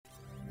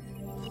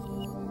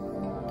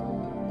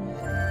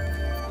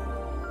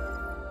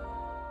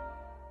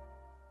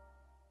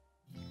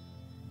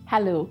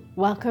Hello,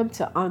 welcome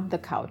to On the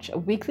Couch, a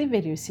weekly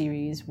video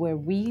series where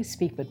we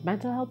speak with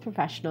mental health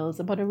professionals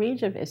about a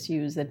range of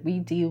issues that we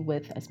deal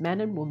with as men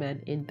and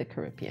women in the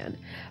Caribbean.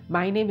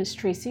 My name is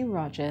Tracy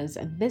Rogers,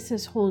 and this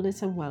is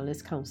Wholeness and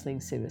Wellness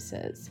Counseling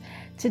Services.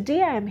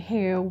 Today I am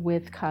here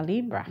with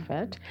Colleen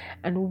Bradford,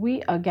 and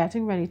we are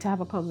getting ready to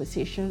have a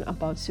conversation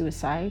about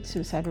suicide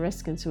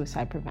risk, and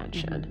suicide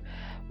prevention.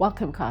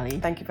 Welcome, Colleen.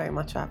 Thank you very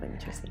much for having me,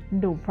 Tracy.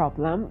 No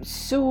problem.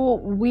 So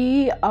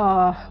we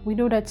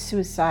know that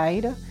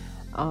suicide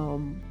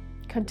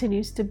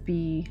continues to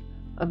be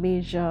a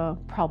major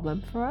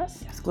problem for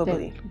us. Yes,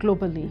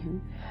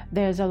 globally.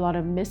 There's a lot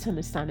of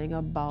misunderstanding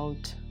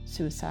about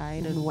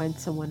suicide and when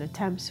someone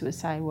attempts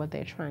suicide, what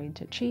they're trying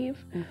to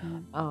achieve.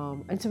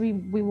 And so we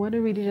want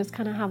to really just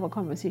kind of have a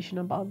conversation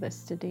about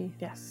this today.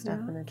 Yes,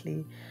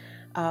 definitely.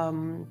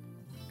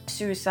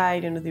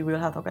 Suicide, the World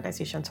Health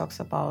Organization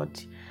talks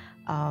about,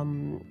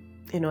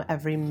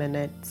 every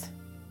minute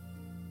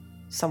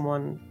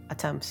someone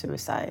attempts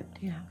suicide.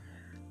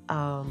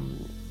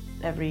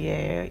 Every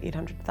year,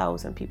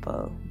 800,000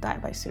 people die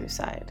by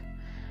suicide.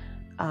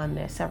 And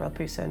there are several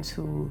persons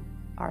who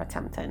are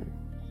attempting.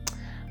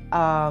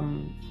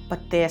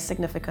 But there are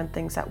significant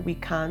things that we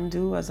can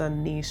do as a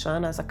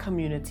nation, as a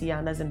community,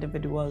 and as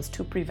individuals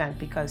to prevent,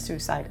 because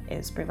suicide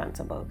is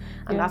preventable.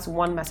 And that's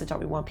one message that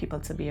we want people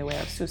to be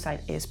aware of.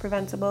 Suicide is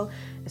preventable.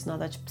 It's not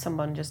that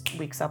someone just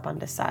wakes up and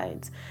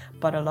decides,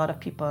 but a lot of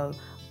people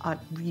are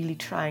really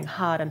trying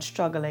hard and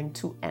struggling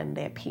to end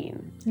their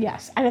pain.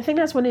 Yes, and I think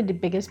that's one of the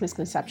biggest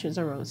misconceptions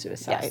around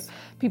suicide. Yes.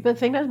 People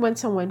think that when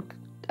someone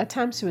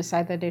attempt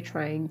suicide that they're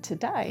trying to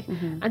die,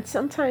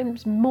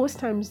 and most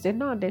times they're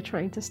not. They're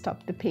trying to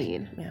stop the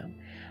pain.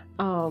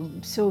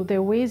 So there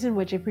are ways in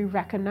which, if we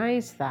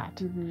recognize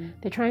that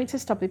they're trying to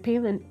stop the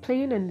pain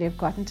and they've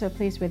gotten to a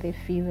place where they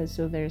feel as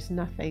though there's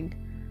nothing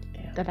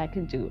that I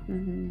can do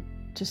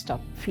to stop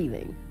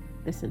feeling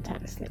this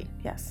intensely.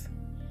 Yes.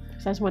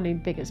 So that's one of the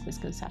biggest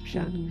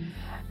misconceptions.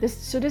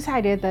 This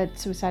idea that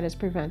suicide is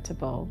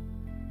preventable,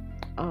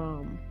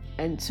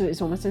 and so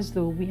it's almost as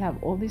though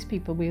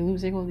we're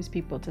losing all these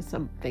people to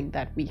something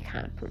that we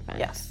can't prevent.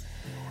 Yes.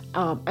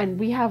 And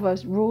we have a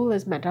role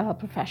as mental health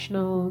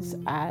professionals,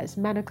 as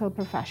medical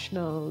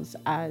professionals,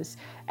 as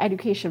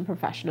education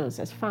professionals,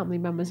 as family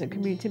members and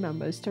community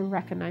members to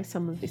recognize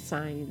some of the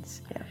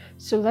signs.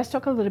 So let's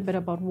talk a little bit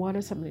about what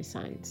are some of the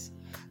signs.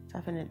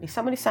 Definitely.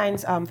 Some of the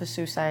signs for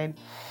suicide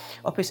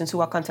or persons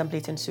who are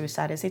contemplating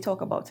suicide is they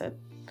talk about it.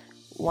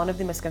 One of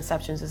the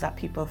misconceptions is that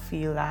people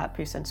feel that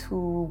persons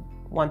who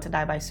want to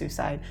die by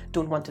suicide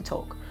don't want to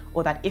talk,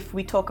 or that if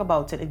we talk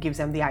about it, it gives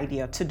them the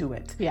idea to do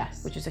it.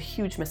 Yes. Which is a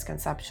huge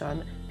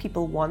misconception.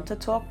 People want to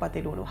talk, but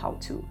they don't know how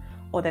to.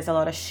 Or there's a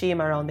lot of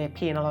shame around their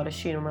pain, a lot of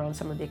shame around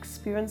some of the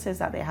experiences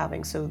that they're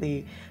having, so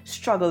they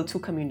struggle to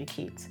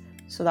communicate.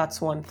 So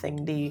that's one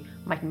thing. They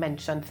might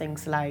mention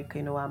things like,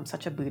 I'm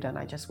such a burden.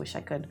 I just wish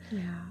I could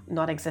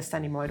not exist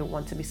anymore. I don't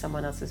want to be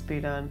someone else's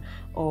burden.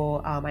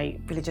 Or I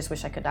really just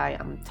wish I could die.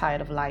 I'm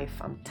tired of life.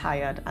 I'm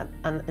tired.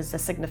 And there's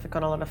a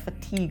lot of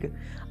fatigue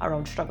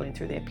around struggling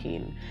through their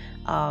pain.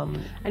 I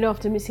know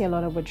often we see a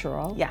lot of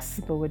withdrawal. Yes.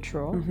 People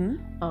withdraw.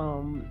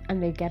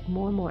 And they get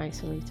more and more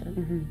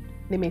isolated.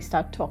 They may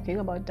start talking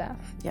about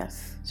death.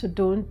 Yes. So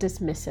don't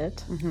dismiss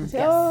it. Say,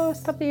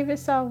 stop being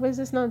yourself. Where's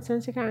this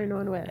nonsense you're carrying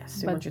on with?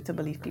 Yes, we want you to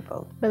believe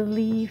people.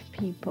 Believe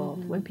people.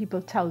 When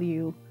people tell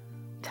you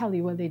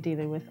what they're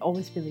dealing with,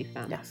 always believe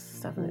them.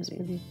 Yes, definitely.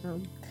 Always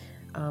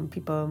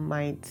believe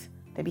them.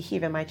 Their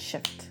behavior might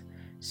shift.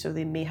 So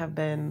they may have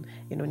been,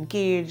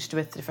 engaged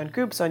with different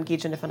groups or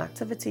engaged in different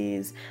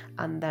activities,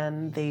 and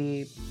then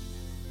they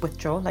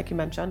withdraw, like you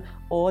mentioned,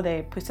 or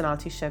their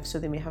personality shifts, so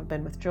they may have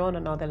been withdrawn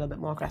and now they're a little bit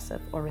more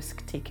aggressive or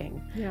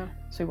risk-taking.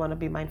 So we want to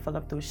be mindful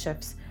of those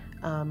shifts.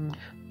 One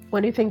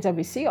of the things that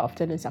we see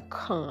often is a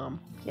calm.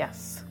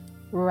 Yes.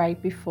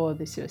 Right before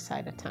the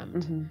suicide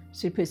attempt.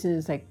 So the person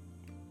is like,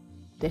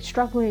 they're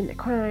struggling, they're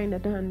crying,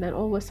 and then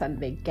all of a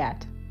sudden they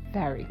get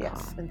very calm.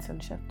 Yes,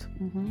 instant shift.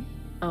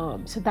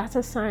 So that's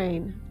a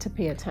sign to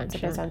pay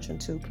attention.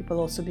 To. People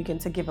also begin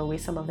to give away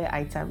some of their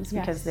items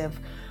because they've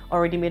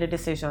already made a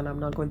decision, I'm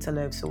not going to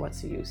live, so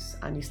what's the use?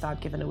 And you start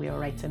giving away or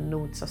writing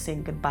notes or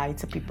saying goodbye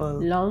to people.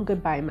 Long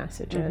goodbye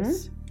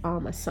messages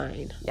are a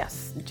sign.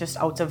 Yes, just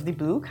out of the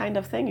blue kind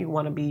of thing. You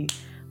want to be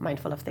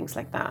mindful of things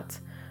like that.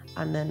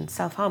 And then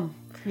self-harm.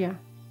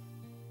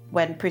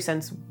 When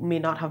persons may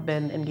not have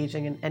been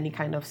engaging in any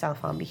kind of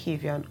self-harm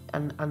behavior,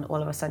 and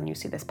all of a sudden you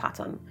see this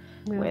pattern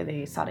where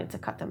they're starting to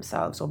cut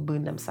themselves or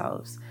burn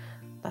themselves.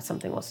 That's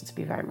something also to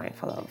be very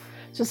mindful of.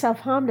 So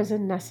self-harm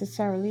doesn't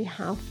necessarily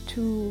have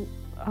to,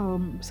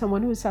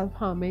 someone who's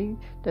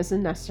self-harming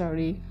doesn't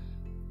necessarily,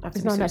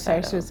 it's not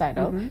necessarily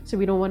suicidal. So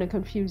we don't want to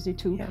confuse the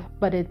two,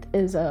 but it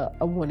is a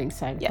warning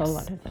sign for a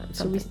lot of them.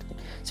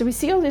 So we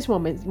see all these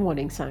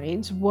warning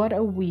signs. What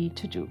are we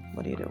to do?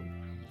 What do you do?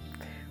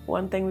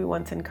 One thing we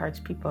want to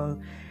encourage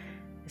people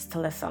is to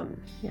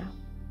listen.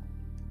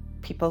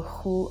 People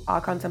who are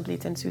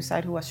contemplating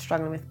suicide, who are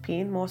struggling with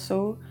pain more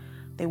so,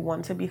 they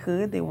want to be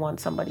heard, they want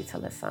somebody to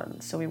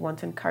listen. So we want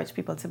to encourage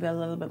people to be a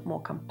little bit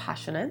more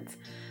compassionate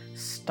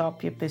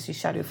stop your busy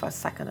schedule for a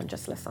second and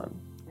just listen.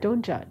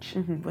 Don't judge.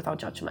 Without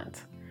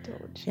judgment.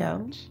 Don't judge. Yeah.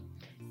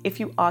 If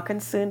you are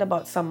concerned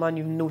about someone,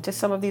 you've noticed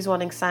some of these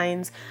warning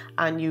signs,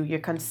 and you're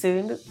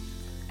concerned,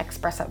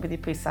 express that with the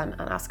person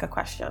and ask a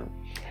question.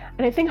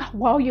 And I think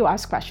while you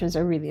ask questions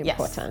are really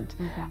important.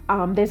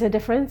 There's a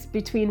difference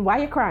between why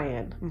you're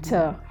crying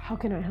to how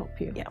can I help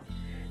you? Yeah.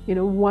 You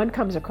know, one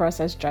comes across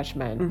as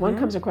judgment. One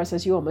comes across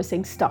as you almost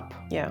saying stop.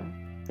 Yeah.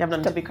 You have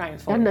nothing to be crying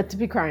for. You have nothing to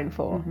be crying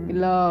for. We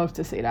love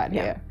to say that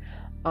here.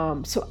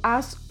 So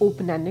ask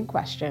open-ended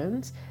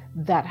questions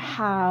that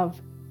have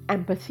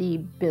empathy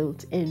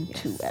built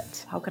into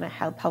it. How can I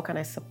help? How can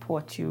I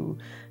support you?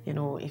 You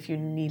know, if you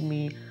need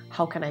me,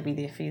 how can I be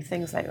there for you?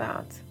 Things like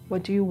that.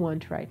 What do you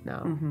want right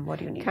now? What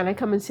do you need? Can I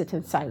come and sit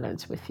in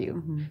silence with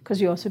you? Because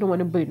you also don't want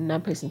to burden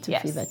that person to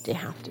feel that they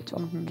have to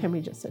talk. Can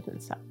we just sit in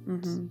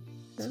silence?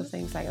 So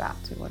things like that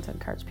we want to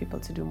encourage people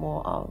to do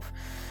more of.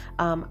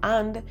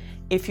 And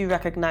if you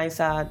recognize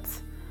that,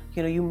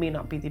 you know, you may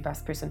not be the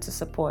best person to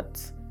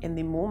support in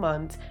the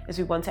moment, is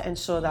we want to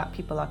ensure that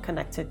people are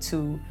connected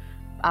to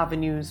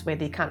avenues where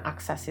they can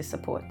access your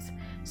support.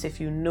 So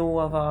if you know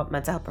of a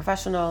mental health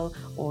professional,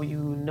 or you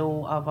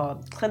know of a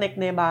clinic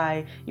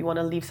nearby, you want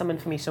to leave some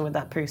information with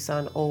that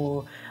person,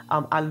 or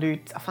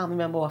alert a family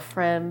member or a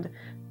friend,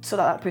 so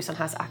that that person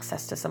has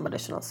access to some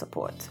additional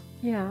support.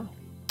 Yeah.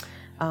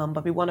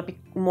 But we want to be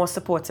more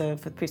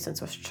supportive with persons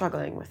who are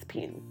struggling with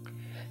pain.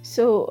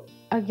 So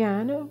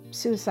again,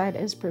 suicide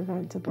is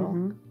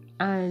preventable.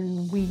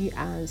 And we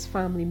as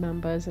family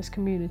members, as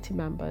community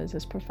members,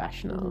 as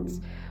professionals,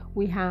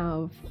 we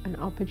have an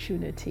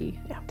opportunity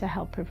to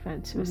help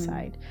prevent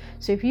suicide.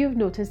 So if you've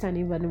noticed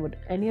anyone with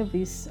any of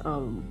these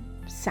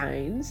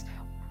signs,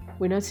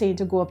 we're not saying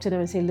to go up to them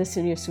and say,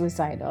 listen, you're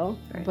suicidal,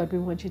 but we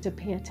want you to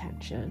pay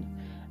attention,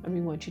 and we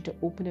want you to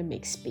open and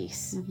make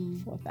space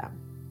for them.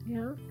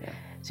 Yeah.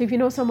 So if you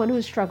know someone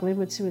who's struggling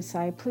with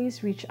suicide,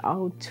 please reach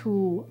out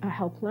to a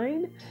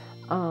helpline.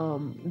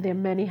 There are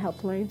many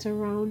helplines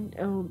around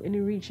in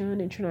the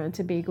region. In Trinidad and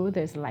Tobago,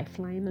 there's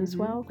Lifeline as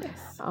well.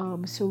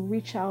 So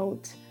reach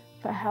out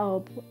for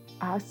help,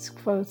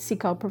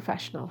 seek out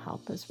professional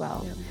help as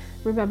well.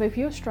 Remember, if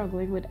you're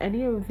struggling with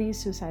any of these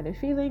suicidal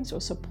feelings or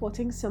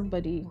supporting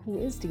somebody who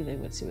is dealing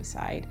with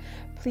suicide,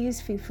 please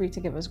feel free to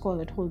give us a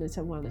call at Wholeness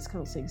and Wellness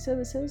Counseling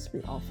Services.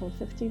 We offer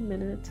a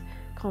 15-minute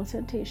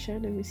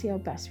consultation, and we see how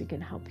best we can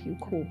help you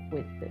cope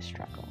with this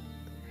struggle.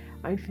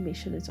 Our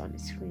information is on the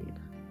screen.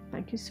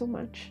 Thank you so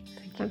much.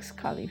 Thanks,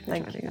 Carly, for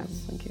joining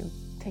us. Thank you.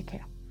 Take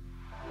care.